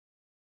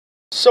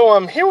So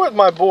I'm here with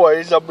my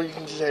boys. I'm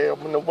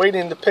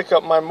waiting to pick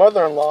up my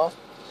mother-in-law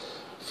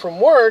from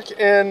work,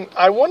 and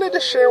I wanted to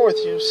share with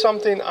you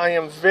something I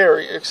am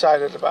very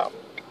excited about.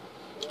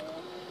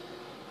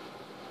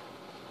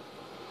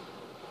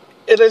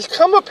 It has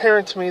come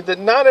apparent to me that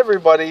not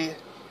everybody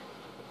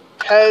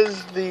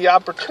has the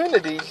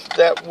opportunities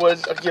that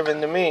was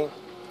given to me.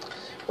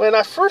 When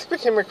I first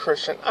became a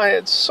Christian, I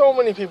had so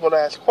many people to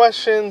ask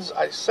questions.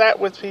 I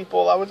sat with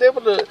people. I was able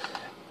to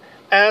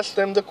ask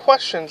them the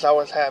questions I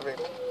was having.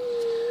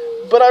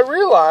 But I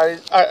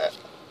realized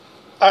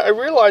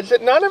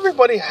that not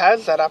everybody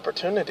has that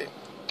opportunity.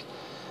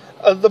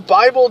 The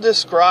Bible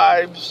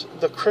describes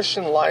the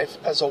Christian life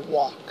as a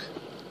walk.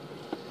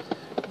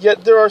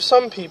 Yet there are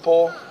some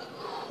people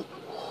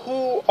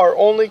who are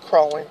only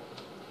crawling.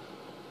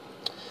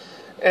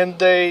 And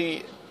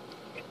they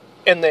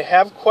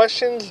have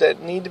questions that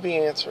need to be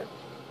answered.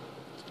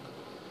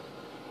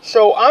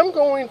 So I'm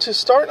going to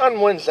start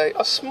on Wednesday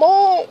a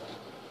small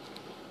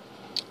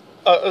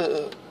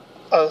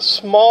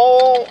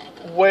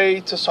way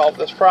to solve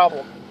this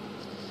problem.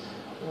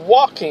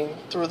 Walking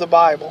through the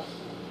Bible,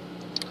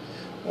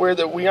 where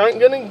that we aren't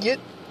going to get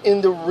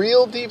into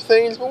real deep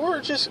things, but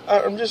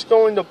I'm just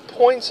going to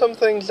point some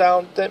things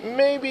out that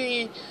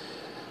maybe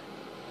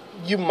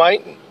you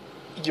might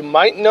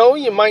know,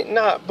 you might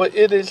not, but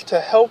it is to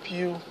help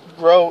you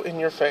grow in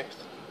your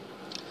faith.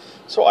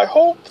 So I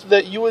hope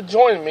that you would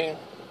join me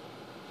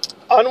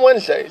on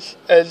Wednesdays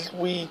as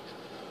we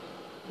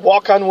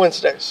walk on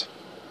Wednesdays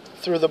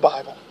through the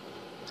Bible.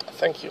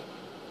 Thank you.